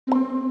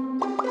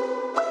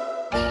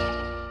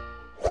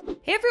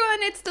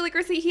everyone, it's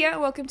Deligracy here.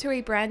 Welcome to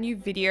a brand new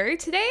video.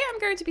 Today I'm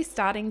going to be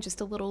starting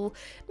just a little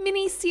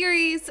mini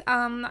series.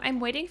 I'm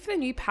waiting for the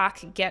new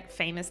pack Get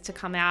Famous to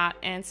come out,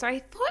 and so I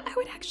thought I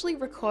would actually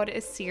record a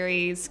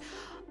series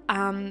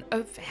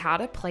of how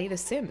to play The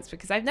Sims,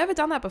 because I've never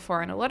done that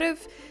before, and a lot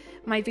of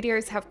my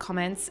videos have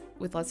comments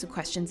with lots of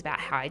questions about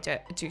how I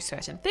do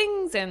certain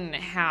things and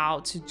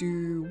how to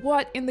do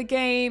what in the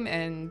game,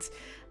 and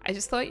I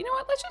just thought, you know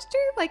what, let's just do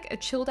like a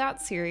chilled out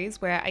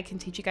series where I can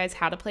teach you guys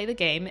how to play the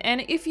game.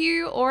 And if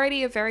you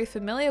already are very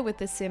familiar with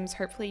The Sims,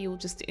 hopefully you'll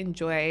just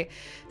enjoy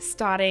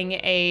starting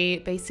a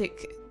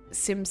basic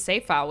Sim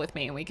save file with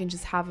me and we can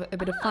just have a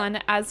bit of fun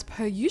as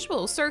per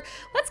usual. So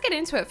let's get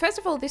into it. First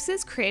of all, this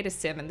is Create a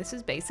Sim, and this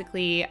is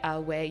basically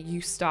where you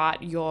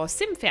start your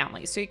Sim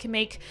family. So you can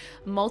make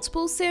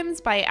multiple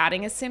Sims by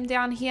adding a Sim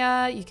down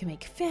here. You can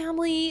make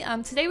family.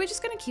 Today we're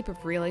just going to keep it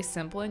really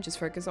simple and just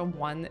focus on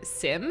one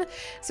Sim.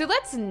 So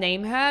let's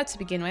name her to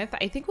begin with.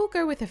 I think we'll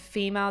go with a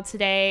female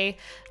today.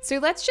 So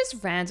let's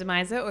just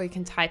randomize it, or you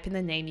can type in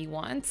the name you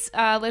want.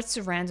 Let's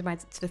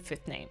randomize it to the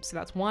 5th name. So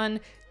that's 1,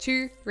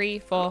 2, 3,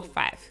 4,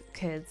 5.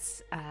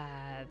 Because,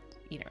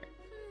 you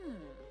know,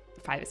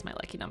 5 is my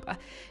lucky number.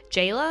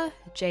 Jayla.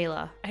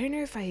 I don't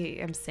know if I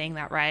am saying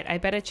that right. I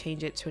better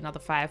change it to another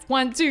 5.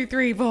 1, 2,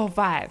 3, 4,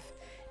 5.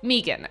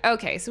 Megan.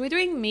 Okay, so we're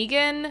doing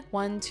Megan.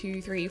 1,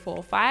 2, 3,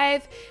 4,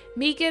 5.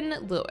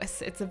 Megan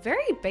Lewis. It's a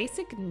very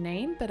basic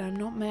name, but I'm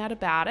not mad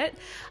about it.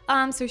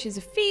 So she's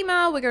a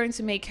female. We're going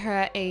to make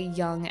her a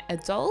young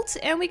adult,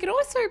 and we can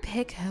also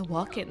pick her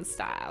walk-in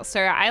style.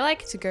 So I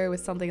like to go with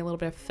something a little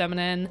bit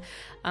feminine,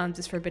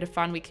 just for a bit of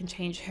fun. We can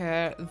change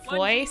her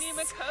voice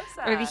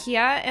over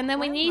here, and then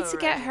we need to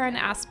get her an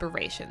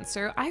aspiration.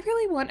 So I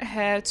really want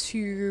her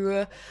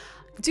to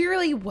do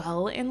really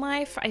well in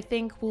life. I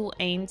think we'll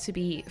aim to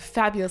be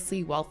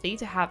fabulously wealthy,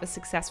 to have a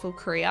successful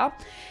career,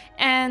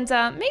 and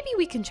maybe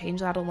we can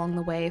change that along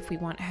the way if we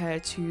want her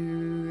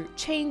to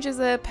change as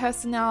a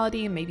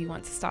personality and maybe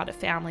want to start a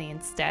family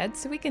instead.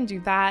 So we can do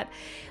that.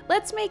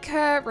 Let's make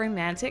her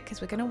romantic, because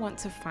we're going to want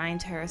to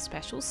find her a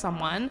special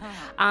someone.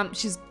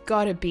 She's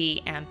got to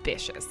be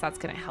ambitious. That's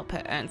going to help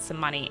her earn some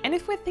money. And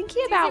if we're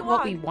thinking about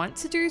what we want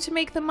to do to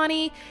make the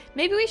money,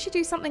 maybe we should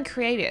do something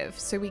creative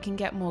so we can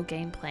get more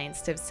gameplay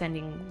instead of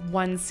sending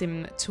one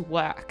Sim to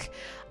work,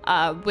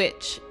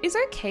 which is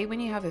okay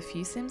when you have a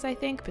few Sims, I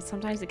think, but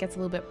sometimes it gets a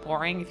little bit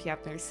boring if you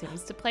have no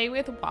Sims to play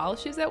with while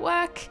she's at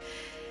work.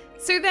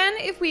 So then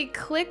if we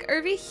click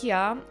over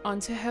here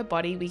onto her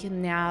body, we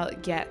can now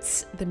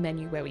get the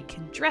menu where we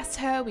can dress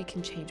her, we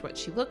can change what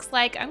she looks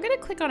like. I'm going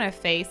to click on her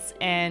face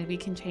and we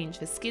can change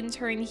the skin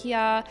tone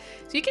here.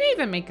 So you can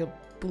even make a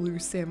blue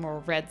Sim or a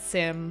red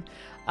Sim.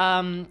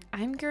 I'm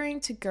going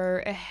to go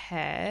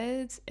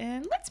ahead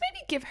and let's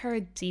maybe give her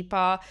a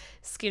deeper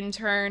skin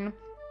tone.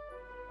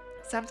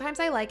 Sometimes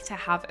I like to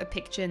have a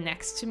picture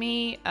next to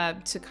me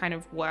to kind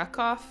of work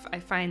off. I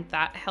find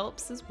that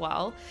helps as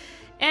well.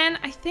 And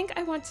I think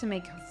I want to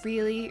make a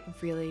really,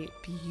 really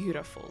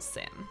beautiful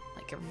Sim,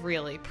 like a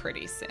really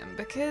pretty Sim,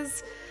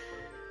 because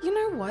you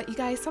know what, you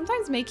guys,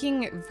 sometimes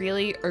making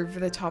really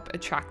over-the-top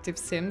attractive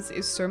Sims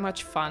is so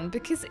much fun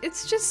because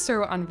it's just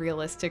so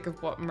unrealistic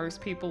of what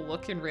most people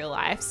look in real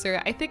life.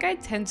 So I think I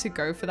tend to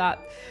go for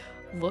that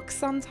look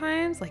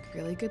sometimes, like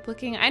really good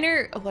looking. I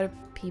know a lot of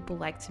people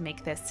like to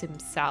make their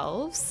Sims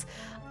selves.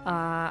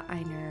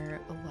 I know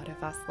a lot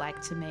of us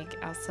like to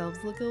make ourselves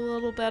look a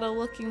little better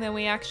looking than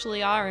we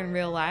actually are in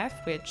real life,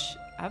 which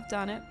I've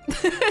done it.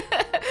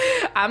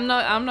 I'm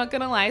not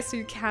gonna lie, so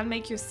you can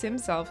make your Sim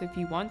self if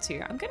you want to.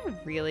 I'm gonna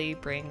really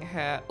bring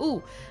her,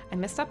 ooh, I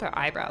messed up her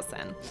eyebrows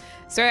then.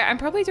 So I'm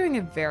probably doing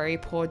a very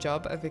poor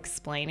job of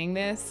explaining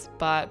this,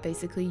 but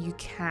basically you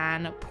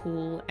can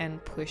pull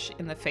and push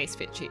in the face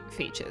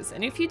features.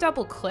 And if you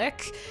double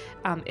click,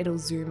 it'll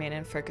zoom in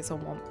and focus on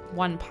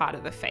one part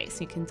of the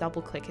face. You can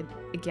double click it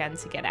again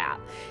to get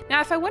out. Now,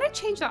 if I want to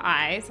change the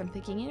eyes, I'm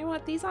thinking, you know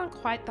what, these aren't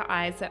quite the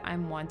eyes that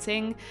I'm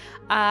wanting.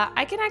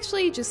 I can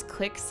actually just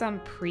click some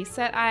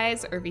preset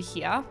eyes over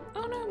here.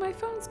 Oh no, my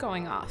phone's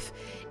going off.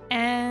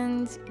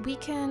 And we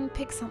can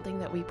pick something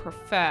that we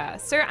prefer.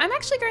 So I'm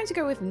actually going to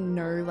go with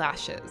no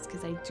lashes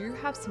because I do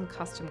have some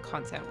custom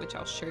content, which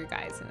I'll show you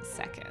guys in a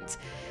second.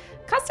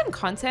 Custom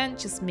content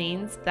just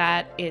means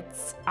that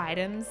it's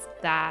items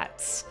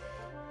that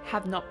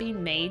have not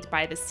been made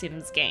by the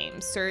Sims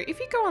game. So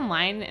if you go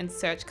online and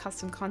search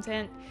custom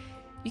content,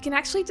 you can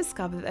actually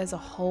discover that there's a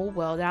whole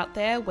world out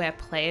there where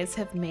players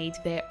have made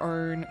their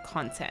own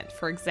content.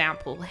 For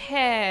example,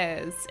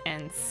 hairs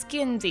and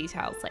skin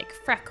details like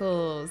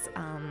freckles,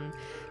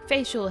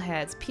 facial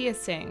hairs,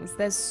 piercings.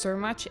 There's so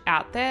much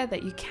out there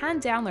that you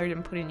can download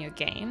and put in your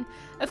game.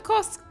 Of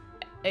course,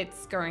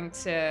 it's going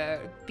to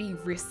be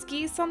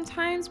risky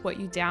sometimes what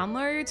you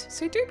download,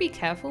 so do be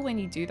careful when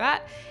you do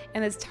that.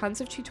 And there's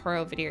tons of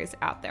tutorial videos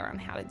out there on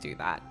how to do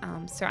that.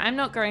 So I'm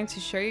not going to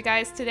show you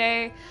guys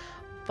today,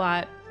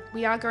 but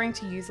we are going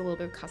to use a little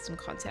bit of custom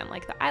content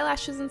like the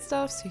eyelashes and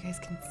stuff so you guys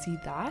can see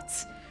that.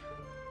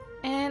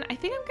 And I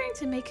think I'm going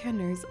to make her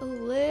nose a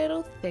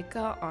little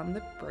thicker on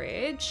the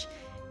bridge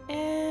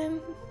and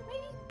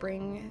maybe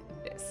bring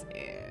this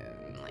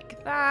in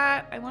like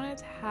that. I wanted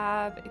to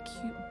have a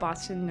cute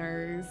button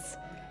nose.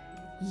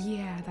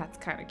 Yeah, that's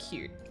kind of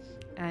cute.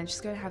 And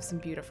she's going to have some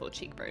beautiful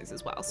cheekbones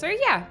as well. So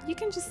yeah, you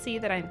can just see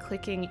that I'm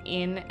clicking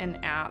in and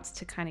out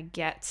to kind of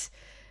get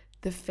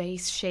the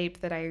face shape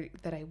that I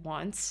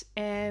want.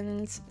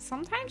 And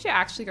sometimes you're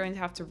actually going to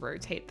have to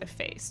rotate the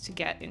face to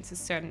get into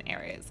certain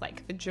areas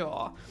like the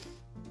jaw.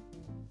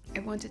 I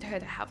wanted her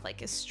to have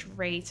like a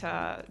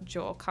straighter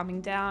jaw coming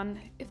down,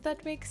 if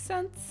that makes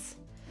sense.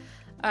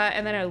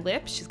 And then her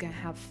lips, she's gonna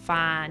have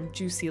fine,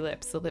 juicy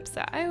lips, the lips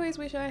that I always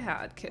wish I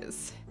had,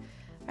 because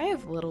I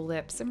have little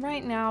lips, and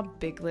right now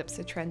big lips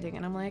are trending,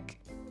 and I'm like,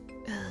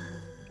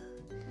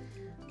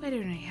 why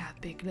don't I have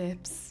big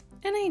lips?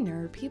 And I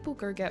know people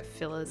go get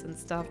fillers and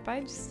stuff, but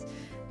I'm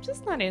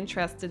just not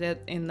interested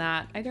in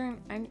that.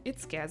 It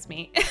scares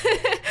me.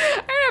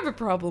 I don't have a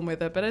problem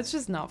with it, but it's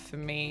just not for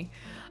me.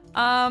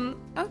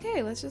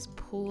 Okay, let's just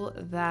pull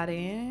that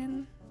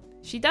in.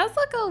 She does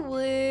look a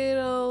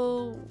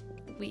little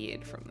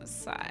weird from the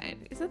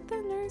side. Is it the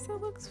nose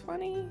that looks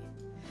funny?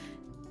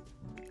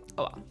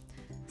 Oh well.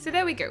 So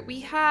there we go.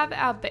 We have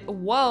our,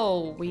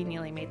 whoa, we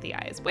nearly made the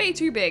eyes way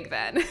too big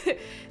then. So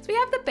we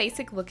have the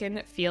basic look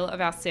and feel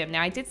of our sim.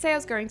 Now I did say I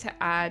was going to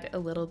add a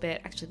little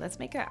bit, actually let's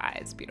make her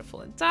eyes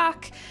beautiful and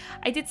dark.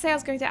 I did say I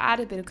was going to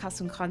add a bit of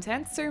custom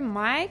content. So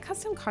my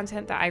custom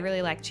content that I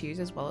really like to use,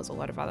 as well as a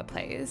lot of other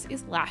players,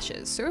 is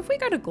lashes. So if we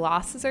go to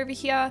glasses over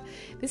here,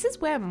 this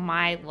is where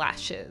my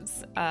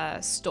lashes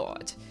are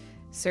stored.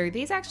 So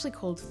these are actually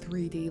called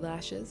 3D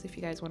lashes, if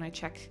you guys want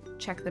to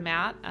check them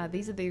out.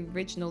 These are the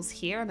originals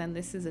here, and then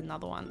this is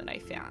another one that I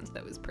found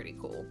that was pretty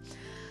cool.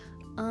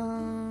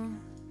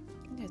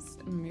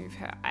 Just move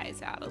her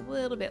eyes out a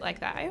little bit like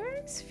that. I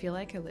always feel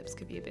like her lips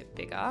could be a bit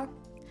bigger.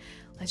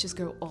 Let's just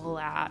go all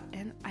out.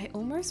 And I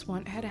almost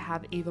want her to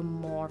have even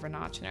more of an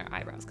arch in her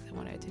eyebrows, because I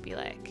want her to be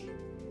like,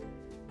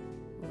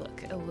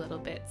 look a little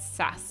bit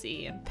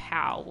sassy and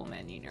power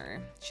woman, you know.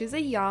 She's a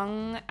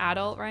young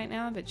adult right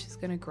now, but she's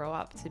gonna grow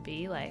up to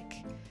be like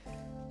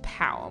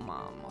power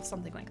mom or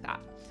something like that.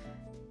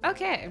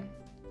 Okay,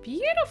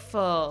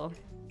 beautiful.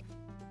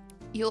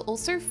 You'll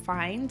also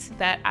find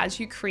that as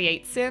you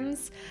create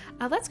Sims,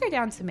 let's go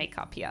down to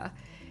makeup here.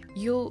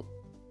 You'll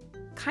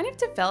kind of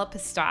develop a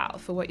style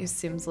for what your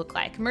Sims look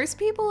like. Most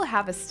people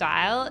have a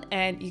style,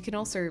 and you can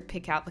also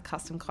pick out the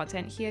custom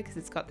content here because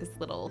it's got this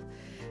little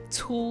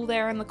tool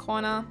there in the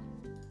corner.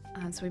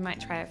 So we might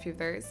try a few of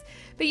those.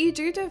 But you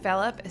do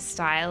develop a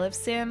style of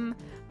sim.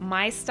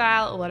 My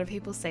style, a lot of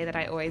people say that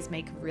I always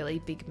make really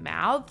big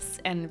mouths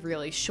and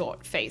really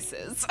short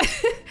faces.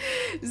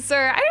 So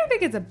I don't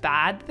think it's a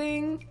bad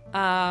thing.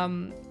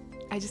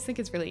 I just think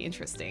it's really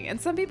interesting.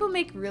 And some people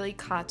make really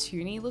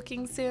cartoony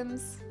looking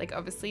Sims. Like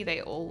obviously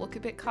they all look a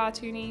bit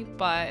cartoony,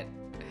 but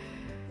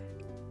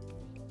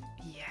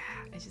yeah,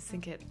 I just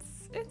think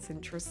it's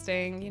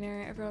interesting, you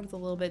know, everyone's a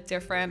little bit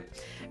different.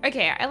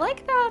 Okay, I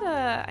like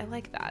that, I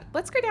like that.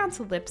 Let's go down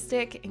to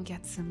lipstick and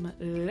get some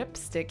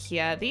lipstick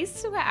here.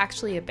 These two are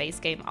actually a base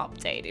game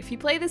update. If you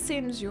play The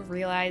Sims, you'll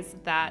realize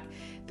that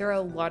there are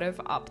a lot of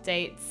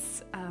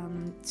updates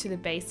to the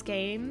base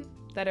game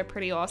that are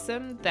pretty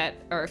awesome, that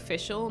are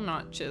official,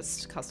 not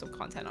just custom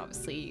content.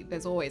 Obviously,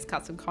 there's always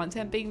custom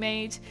content being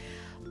made,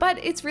 but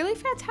it's really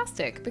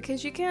fantastic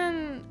because you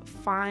can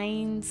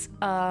find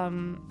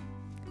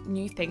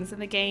new things in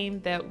the game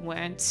that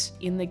weren't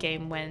in the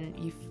game when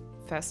you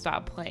first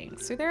started playing.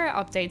 So there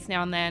are updates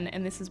now and then,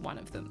 and this is one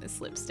of them,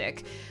 this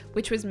lipstick,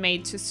 which was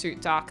made to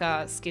suit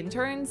darker skin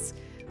tones,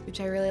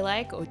 which I really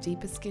like, or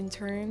deeper skin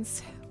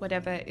tones,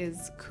 whatever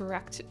is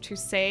correct to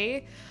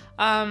say.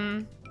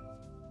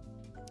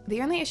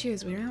 The only issue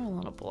is we don't have a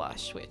lot of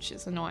blush, which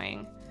is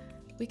annoying.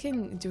 We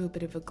can do a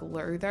bit of a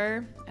glow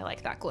though. I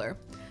like that glow.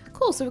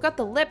 Cool, so we've got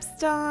the lips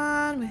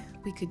done.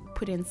 We could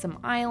put in some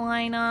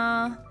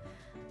eyeliner.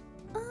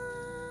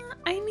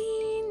 I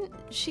mean,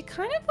 she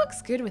kind of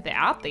looks good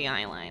without the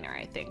eyeliner,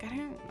 I think.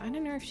 I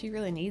don't know if she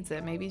really needs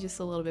it. Maybe just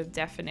a little bit of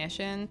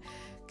definition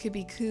could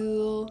be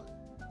cool.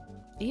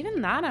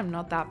 Even that I'm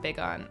not that big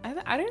on.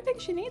 I don't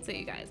think she needs it,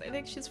 you guys. I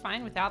think she's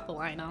fine without the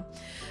liner.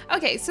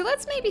 Okay, so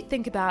let's maybe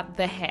think about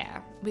the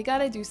hair. We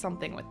gotta do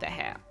something with the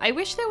hair. I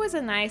wish there was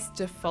a nice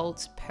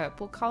default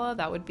purple color.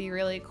 That would be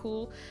really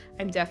cool.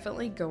 I'm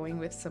definitely going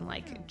with some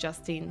like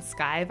Justine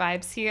Skye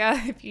vibes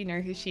here, if you know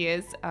who she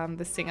is,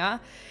 the singer.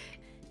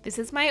 This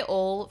is my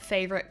all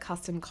favorite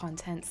custom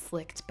content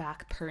slicked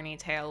back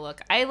ponytail look.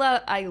 I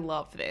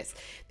love this.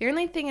 The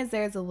only thing is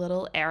there's a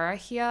little error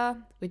here,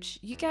 which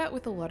you get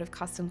with a lot of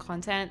custom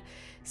content.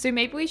 So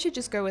maybe we should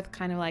just go with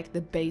kind of like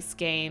the base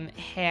game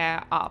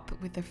hair up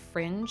with a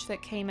fringe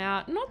that came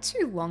out not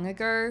too long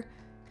ago.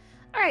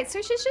 All right,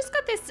 so she's just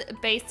got this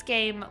base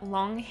game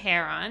long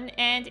hair on,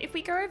 and if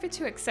we go over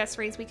to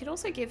accessories, we could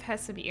also give her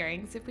some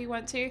earrings if we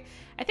want to.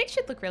 I think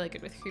she'd look really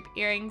good with hoop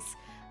earrings.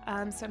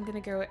 So I'm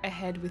gonna go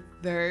ahead with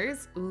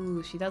those.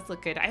 Ooh, she does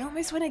look good. I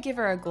almost want to give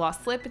her a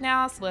gloss lip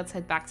now, so let's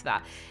head back to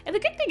that. And the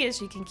good thing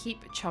is you can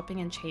keep chopping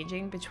and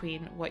changing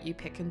between what you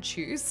pick and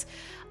choose.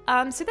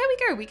 So there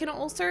we go. We can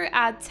also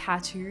add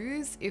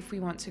tattoos if we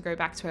want to go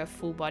back to her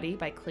full body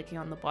by clicking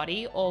on the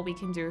body, or we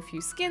can do a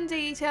few skin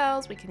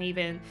details. We can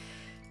even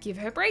give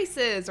her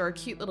braces or a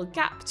cute little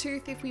gap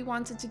tooth if we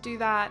wanted to do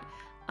that.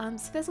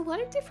 So there's a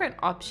lot of different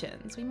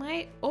options. We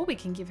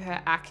can give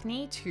her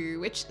acne too,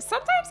 which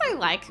sometimes I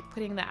like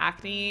putting the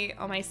acne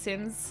on my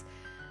Sims.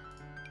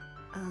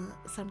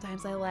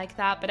 Sometimes I like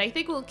that, but I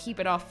think we'll keep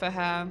it off for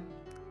her.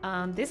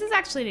 This is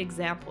actually an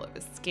example of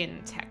a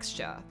skin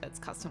texture that's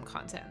custom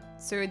content.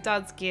 So it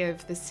does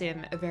give the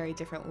Sim a very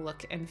different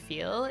look and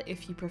feel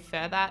if you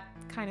prefer that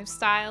kind of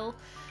style.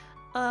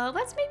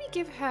 Let's maybe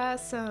give her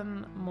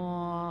some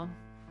more,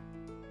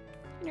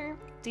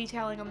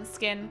 detailing on the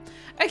skin.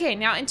 Okay,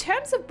 now in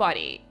terms of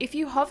body, if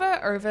you hover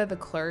over the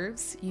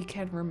clothes, you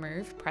can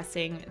remove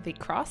pressing the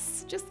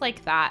cross, just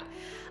like that.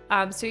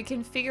 So you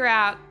can figure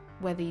out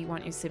whether you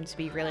want your Sim to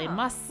be really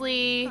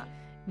muscly,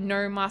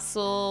 no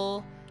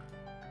muscle,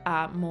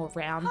 more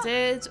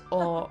rounded,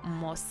 or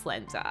more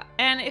slender.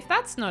 And if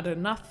that's not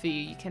enough for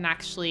you, you can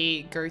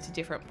actually go to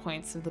different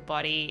points of the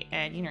body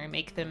and,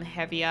 make them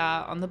heavier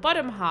on the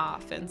bottom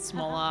half and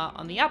smaller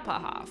on the upper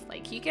half.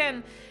 Like, you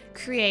can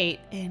create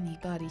any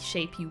body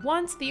shape you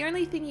want. The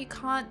only thing you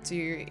can't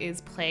do is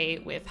play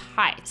with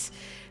height.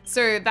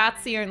 So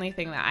that's the only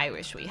thing that I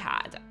wish we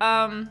had.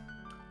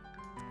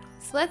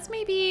 So let's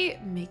maybe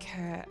make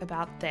her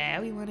about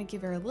there. We want to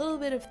give her a little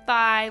bit of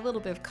thigh, a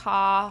little bit of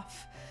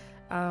calf.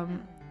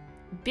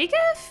 Bigger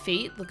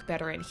feet look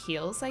better in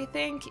heels, I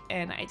think,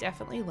 and I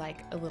definitely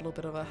like a little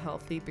bit of a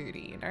healthy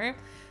booty,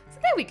 So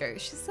there we go.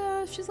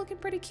 She's looking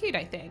pretty cute,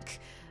 I think.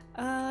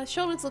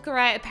 Shoulders look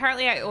alright.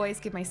 Apparently I always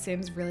give my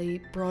Sims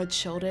really broad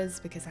shoulders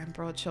because I'm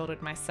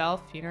broad-shouldered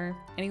myself,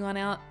 Anyone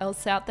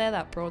else out there,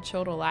 that broad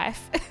shoulder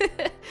life?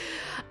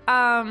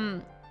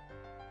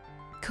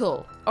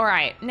 Cool. All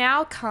right,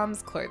 now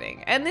comes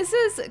clothing. And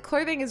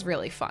clothing is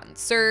really fun.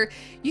 So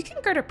you can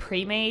go to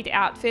pre-made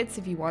outfits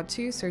if you want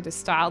to. So the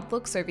styled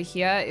looks over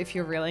here, if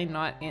you're really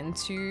not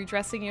into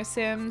dressing your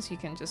Sims, you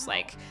can just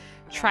like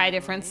try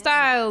different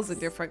styles and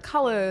different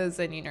colors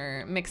and,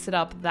 mix it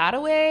up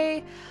that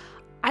way.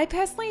 I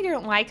personally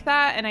don't like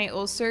that. And I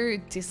also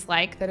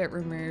dislike that it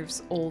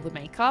removes all the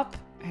makeup.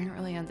 I don't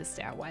really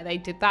understand why they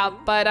did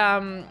that, but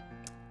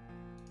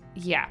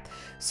yeah.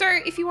 So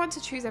if you want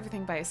to choose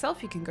everything by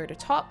yourself, you can go to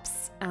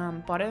tops,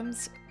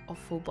 bottoms, or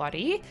full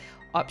body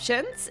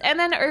options. And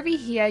then over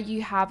here,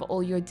 you have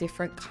all your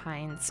different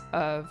kinds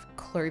of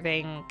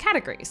clothing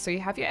categories. So you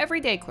have your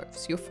everyday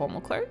clothes, your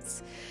formal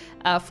clothes.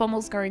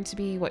 Formal's going to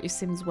be what your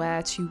Sims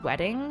wear to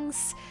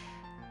weddings.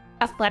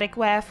 Athletic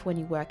wear for when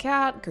you work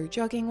out, go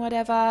jogging,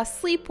 whatever.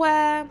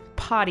 Sleepwear,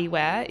 party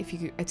wear if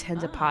you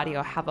attend a party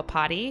or have a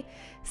party.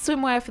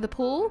 Swimwear for the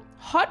pool.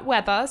 Hot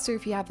weather, so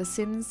if you have the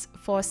Sims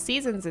 4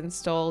 Seasons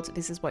installed,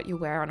 this is what you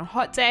wear on a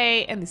hot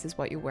day and this is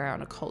what you wear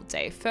on a cold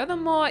day.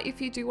 Furthermore,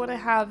 if you do want to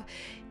have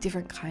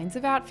different kinds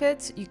of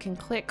outfits, you can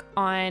click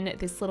on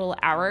this little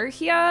arrow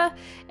here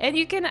and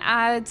you can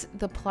add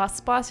the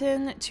plus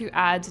button to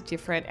add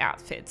different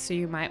outfits. So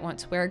you might want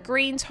to wear a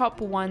green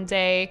top one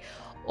day,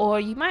 or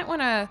you might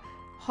want to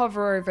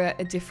hover over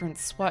a different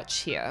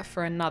swatch here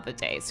for another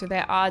day. So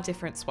there are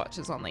different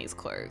swatches on these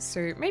clothes.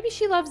 So maybe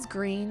she loves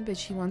green, but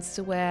she wants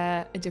to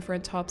wear a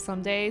different top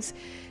some days.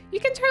 You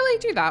can totally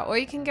do that, or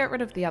you can get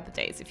rid of the other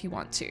days if you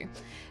want to.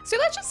 So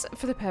let's just,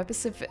 for the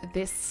purpose of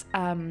this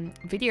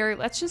video,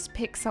 let's just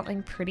pick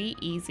something pretty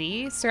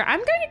easy. So I'm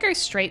going to go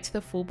straight to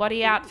the full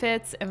body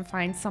outfits and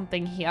find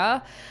something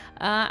here.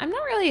 I'm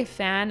not really a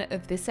fan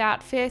of this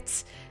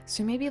outfit,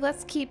 so maybe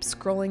let's keep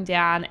scrolling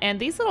down, and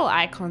these little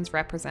icons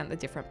represent the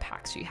different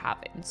packs you have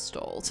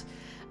installed.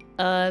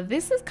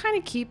 This is kind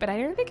of cute, but I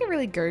don't think it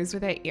really goes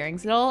with her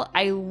earrings at all.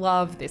 I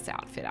love this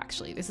outfit,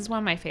 actually. This is one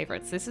of my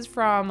favorites. This is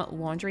from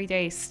Laundry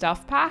Day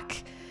Stuff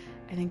Pack.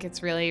 I think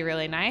it's really,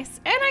 really nice.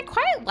 And I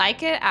quite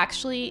like it,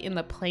 actually, in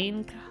the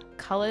plain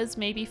colors,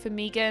 maybe for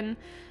Megan.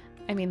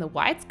 I mean, the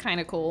white's kind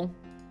of cool,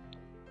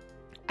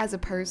 as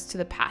opposed to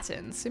the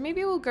patterns. So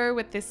maybe we'll go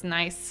with this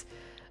nice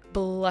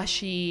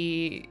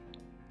blushy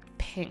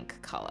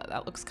pink color.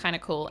 That looks kind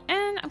of cool.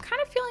 And I'm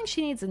kind of feeling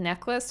she needs a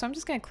necklace, so I'm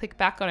just going to click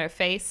back on her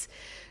face,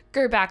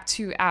 go back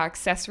to our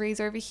accessories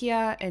over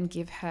here, and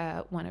give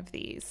her one of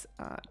these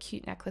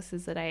cute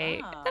necklaces that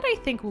I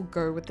think will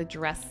go with the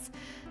dress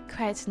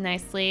quite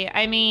nicely.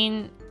 I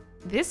mean,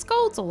 this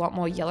gold's a lot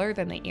more yellow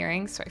than the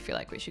earrings, so I feel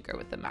like we should go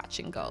with the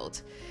matching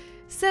gold.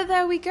 So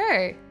there we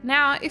go.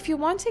 Now, if you're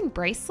wanting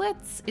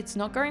bracelets, it's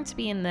not going to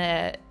be in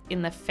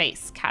the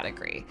face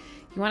category.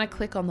 You want to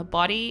click on the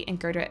body and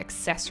go to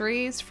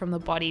accessories from the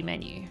body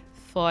menu.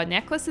 For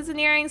necklaces and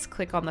earrings,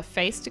 click on the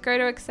face to go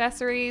to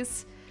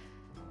accessories.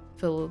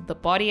 For the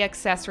body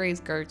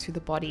accessories, go to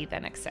the body,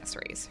 then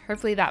accessories.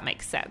 Hopefully that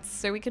makes sense.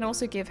 So we can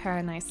also give her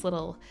a nice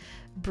little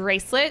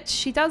bracelet.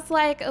 She does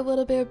like a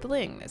little bit of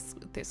bling,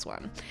 this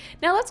one.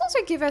 Now let's also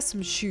give her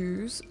some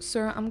shoes.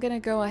 So I'm gonna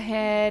go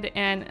ahead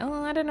and,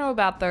 oh, I don't know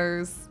about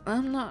those.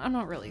 I'm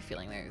not really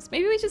feeling those.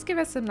 Maybe we just give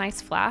her some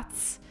nice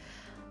flats.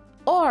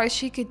 Or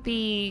she could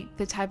be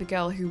the type of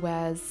girl who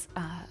wears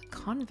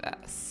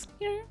Converse.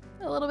 You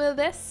know, a little bit of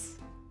this.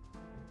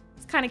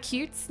 It's kind of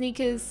cute.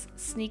 Sneakers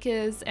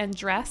and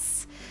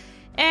dress.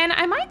 And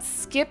I might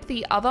skip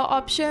the other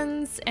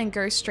options and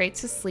go straight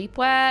to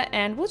sleepwear,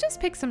 and we'll just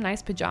pick some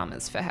nice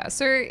pajamas for her.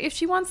 So if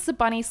she wants the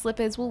bunny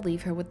slippers, we'll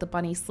leave her with the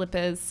bunny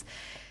slippers.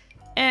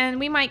 And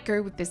we might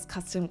go with this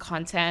custom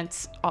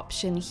content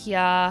option here.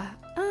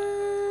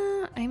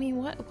 I mean,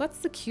 what's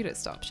the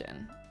cutest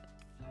option?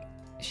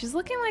 She's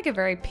looking like a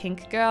very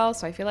pink girl,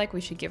 so I feel like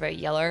we should give her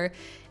yellow.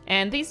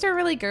 And these don't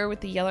really go with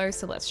the yellow,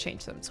 so let's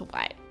change them to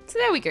white. So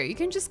there we go. You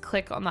can just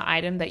click on the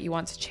item that you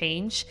want to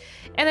change.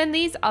 And then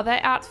these other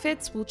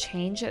outfits will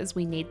change as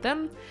we need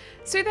them.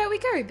 So there we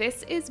go.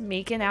 This is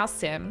Megan, our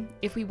sim.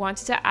 If we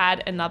wanted to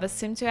add another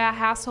sim to our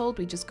household,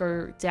 we just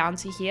go down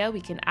to here.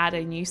 We can add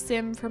a new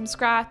sim from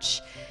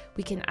scratch.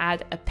 We can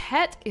add a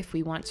pet if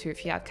we want to,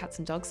 if you have cats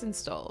and dogs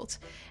installed.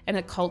 An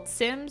occult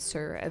sim,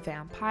 so a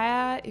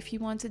vampire if you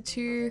wanted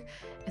to,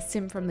 a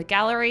sim from the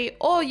gallery,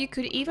 or you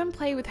could even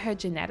play with her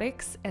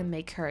genetics and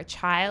make her a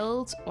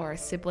child or a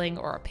sibling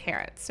or a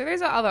parent. So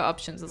those are other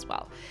options as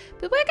well.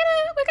 But we're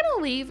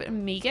gonna leave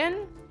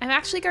Megan. I'm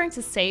actually going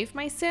to save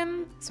my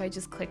sim. So I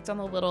just clicked on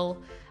the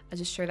little, I'll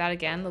just show that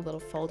again, the little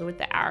folder with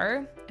the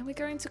arrow, and we're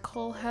going to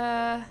call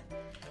her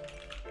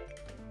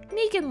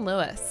Megan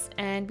Lewis,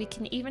 and we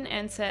can even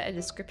enter a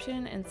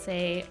description and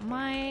say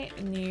my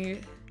new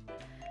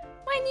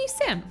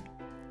sim.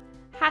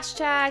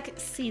 Hashtag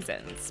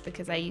seasons,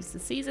 because I use the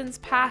seasons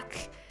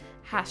pack.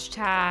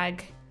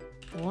 Hashtag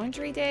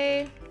laundry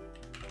day,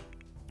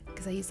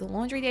 because I use the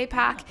laundry day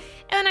pack.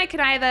 And then I can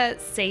either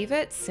save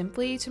it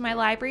simply to my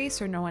library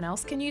so no one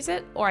else can use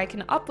it, or I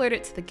can upload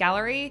it to the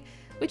gallery,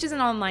 which is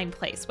an online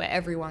place where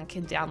everyone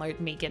can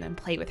download Megan and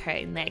play with her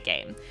in their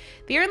game.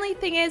 The only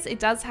thing is it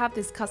does have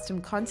this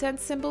custom content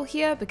symbol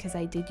here because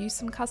I did use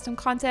some custom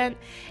content,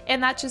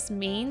 and that just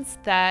means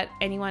that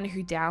anyone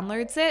who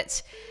downloads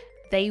it,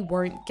 they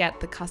won't get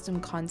the custom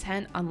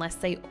content unless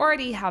they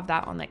already have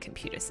that on their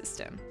computer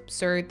system.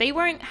 So they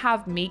won't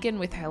have Megan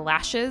with her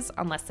lashes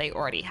unless they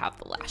already have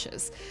the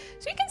lashes.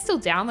 So you can still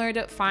download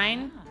it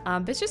fine,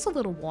 but it's just a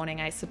little warning,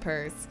 I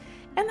suppose.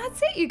 And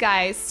that's it, you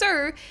guys.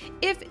 So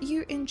if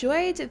you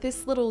enjoyed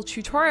this little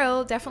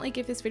tutorial, definitely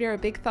give this video a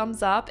big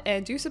thumbs up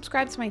and do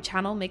subscribe to my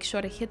channel. Make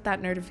sure to hit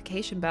that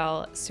notification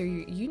bell so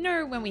you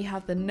know when we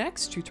have the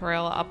next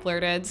tutorial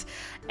uploaded.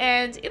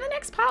 And in the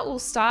next part, we'll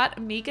start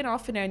Megan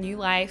off in her new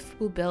life.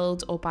 We'll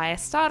build or buy a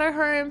starter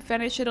home,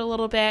 finish it a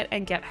little bit,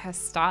 and get her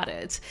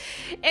started.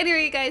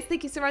 Anyway, you guys,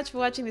 thank you so much for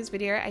watching this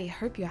video. I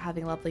hope you're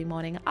having a lovely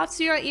morning,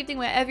 afternoon, or evening,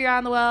 wherever you are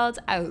in the world.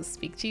 I will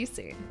speak to you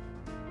soon.